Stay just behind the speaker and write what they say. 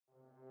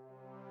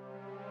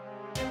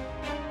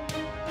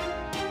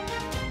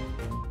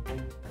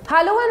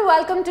Hello and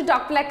welcome to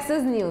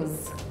Docplexus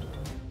News.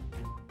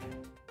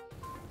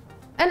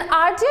 An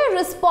RTI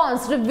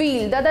response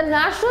revealed that the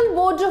National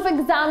Board of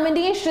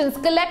Examinations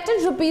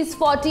collected Rs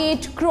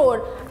 48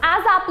 crore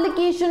as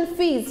application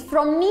fees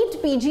from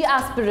NEET-PG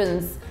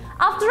aspirants.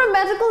 After a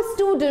medical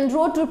student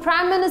wrote to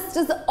Prime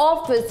Minister's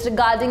office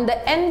regarding the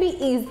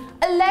NBE's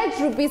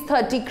alleged Rs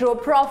 30 crore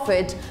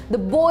profit, the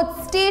board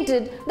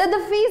stated that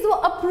the fees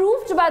were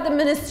approved by the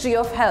Ministry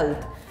of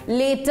Health.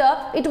 Later,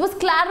 it was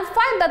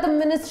clarified that the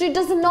ministry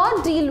does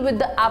not deal with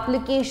the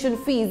application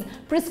fees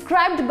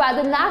prescribed by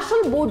the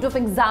National Board of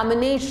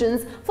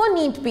Examinations for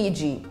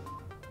NEET-PG.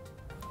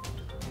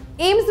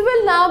 AIIMS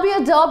will now be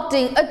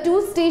adopting a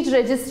two-stage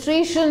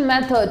registration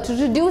method to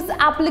reduce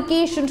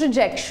application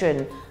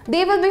rejection.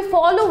 They will be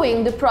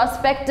following the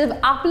prospective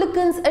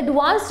applicants'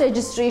 advanced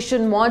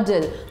registration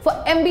model for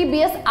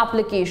MBBS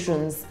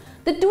applications.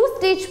 The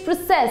two-stage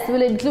process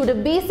will include a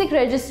basic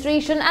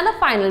registration and a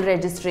final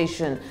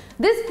registration.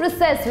 This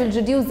process will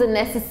reduce the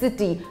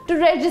necessity to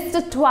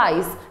register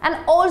twice and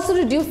also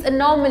reduce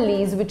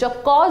anomalies which are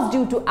caused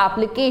due to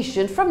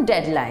application from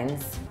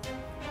deadlines.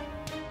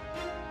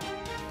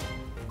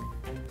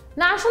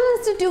 National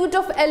Institute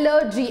of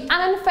Allergy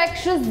and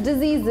Infectious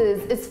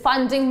Diseases is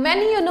funding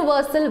many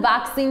universal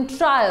vaccine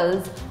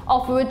trials,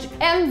 of which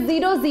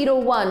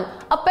M001,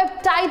 a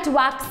peptide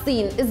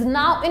vaccine, is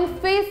now in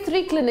phase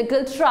 3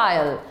 clinical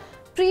trial.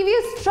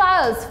 Previous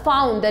trials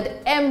found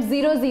that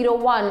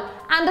M001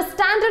 and a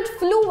standard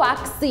flu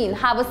vaccine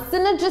have a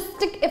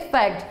synergistic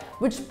effect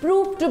which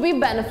proved to be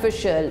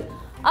beneficial.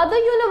 Other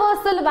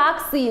universal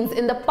vaccines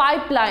in the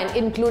pipeline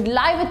include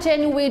live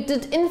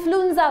attenuated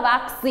influenza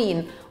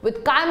vaccine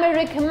with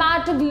chimeric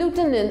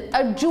hematoagglutinin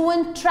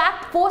adjuvant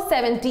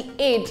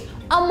TRAC478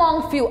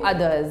 among few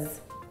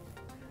others.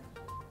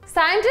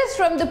 Scientists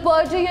from the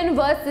Purdue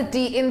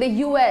University in the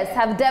US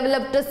have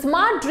developed a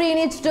smart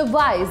drainage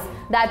device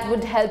that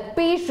would help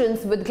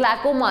patients with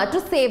glaucoma to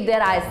save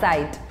their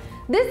eyesight.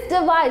 This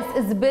device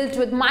is built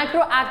with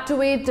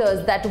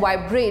micro-actuators that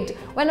vibrate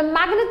when a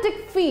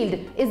magnetic field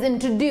is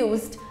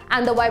introduced,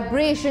 and the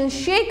vibrations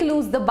shake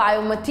loose the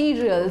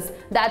biomaterials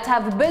that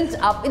have built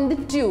up in the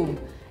tube.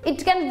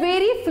 It can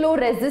vary flow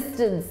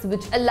resistance,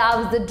 which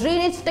allows the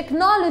drainage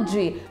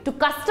technology to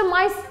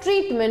customize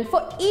treatment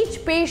for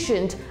each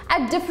patient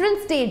at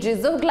different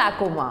stages of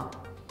glaucoma.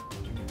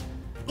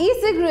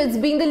 E-cigarettes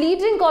being the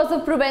leading cause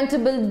of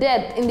preventable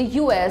death in the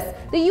US,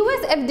 the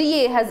US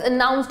FDA has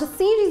announced a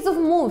series of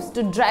moves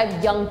to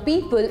drive young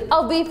people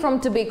away from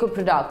tobacco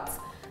products.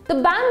 The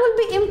ban will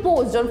be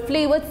imposed on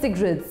flavored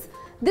cigarettes.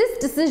 This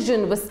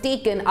decision was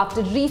taken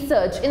after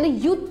research in the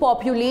youth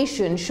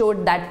population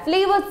showed that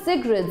flavored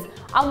cigarettes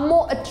are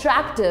more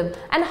attractive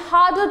and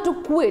harder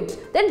to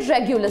quit than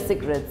regular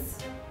cigarettes.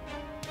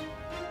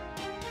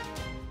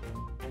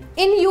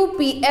 In UP,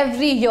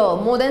 every year,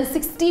 more than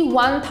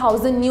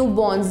 61,000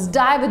 newborns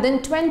die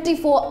within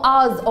 24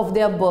 hours of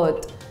their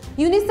birth.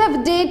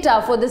 UNICEF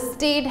data for the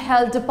State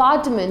Health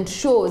Department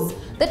shows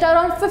that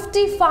around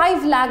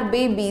 55 lakh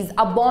babies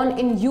are born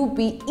in UP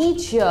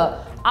each year,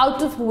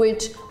 out of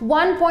which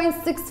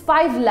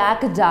 1.65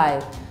 lakh die.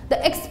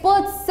 The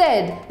experts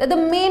said that the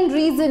main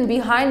reason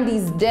behind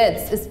these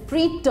deaths is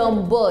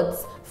preterm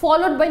births,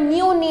 followed by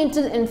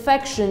neonatal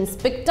infections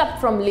picked up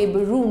from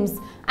labor rooms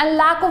and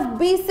lack of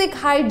basic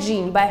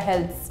hygiene by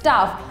health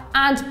staff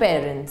and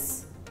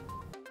parents.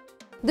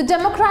 The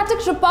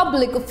Democratic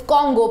Republic of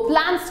Congo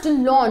plans to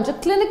launch a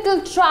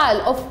clinical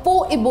trial of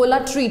 4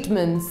 Ebola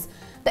treatments.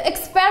 The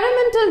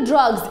experimental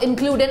drugs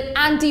include an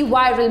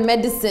antiviral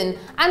medicine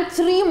and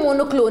 3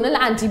 monoclonal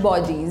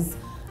antibodies.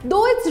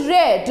 Though it's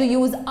rare to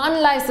use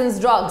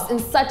unlicensed drugs in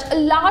such a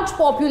large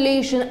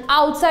population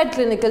outside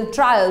clinical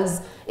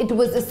trials, it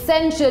was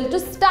essential to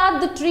start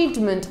the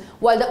treatment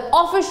while the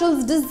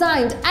officials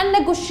designed and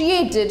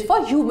negotiated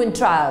for human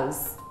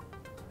trials.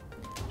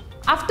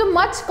 After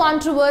much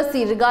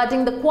controversy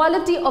regarding the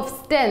quality of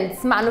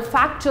stents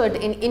manufactured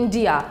in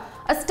India,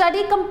 a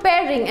study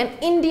comparing an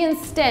Indian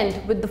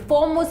stent with the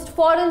foremost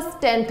foreign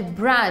stent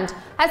brand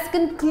has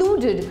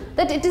concluded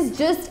that it is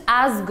just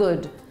as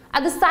good.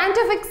 At the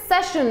scientific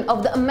session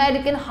of the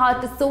American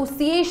Heart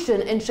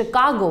Association in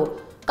Chicago,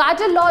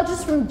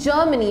 cardiologists from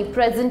Germany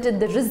presented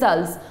the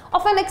results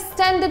of an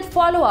extended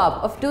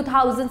follow-up of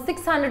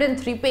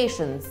 2,603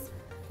 patients.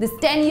 This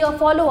 10-year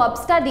follow-up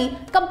study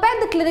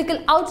compared the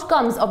clinical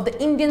outcomes of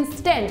the Indian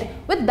stent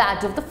with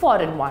that of the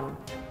foreign one.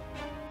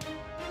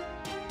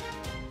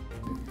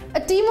 A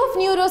team of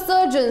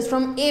neurosurgeons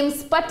from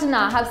AIIMS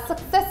Patna have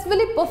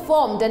successfully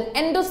performed an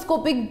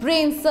endoscopic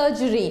brain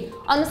surgery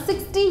on a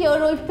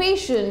 60-year-old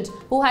patient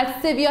who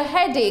had severe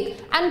headache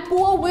and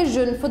poor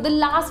vision for the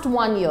last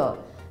 1 year.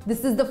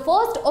 This is the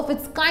first of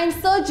its kind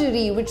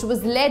surgery which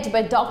was led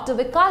by Dr.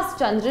 Vikas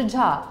Chandra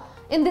Jha.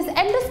 In this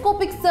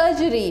endoscopic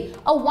surgery,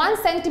 a 1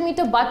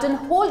 cm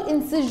buttonhole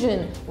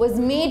incision was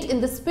made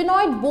in the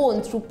sphenoid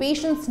bone through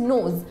patient's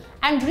nose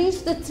and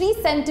reached the 3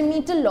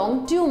 cm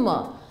long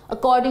tumor.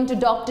 According to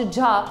Dr.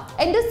 Jha,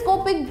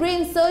 endoscopic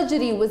brain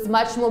surgery was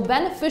much more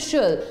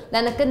beneficial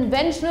than a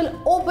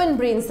conventional open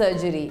brain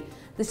surgery.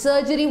 The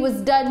surgery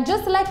was done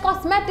just like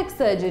cosmetic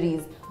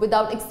surgeries,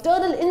 without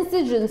external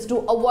incisions to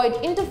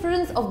avoid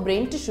interference of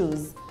brain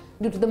tissues.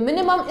 Due to the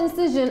minimum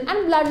incision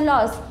and blood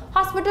loss,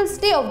 hospital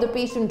stay of the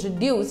patient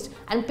reduced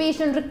and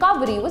patient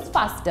recovery was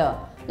faster.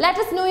 Let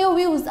us know your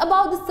views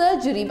about the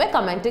surgery by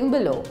commenting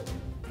below.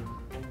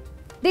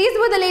 These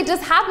were the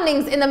latest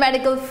happenings in the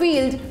medical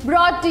field,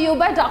 brought to you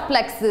by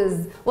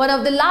Docplexus, one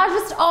of the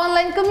largest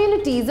online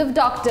communities of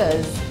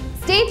doctors.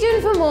 Stay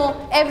tuned for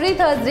more every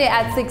Thursday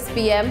at 6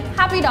 p.m.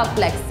 Happy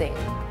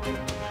Docplexing!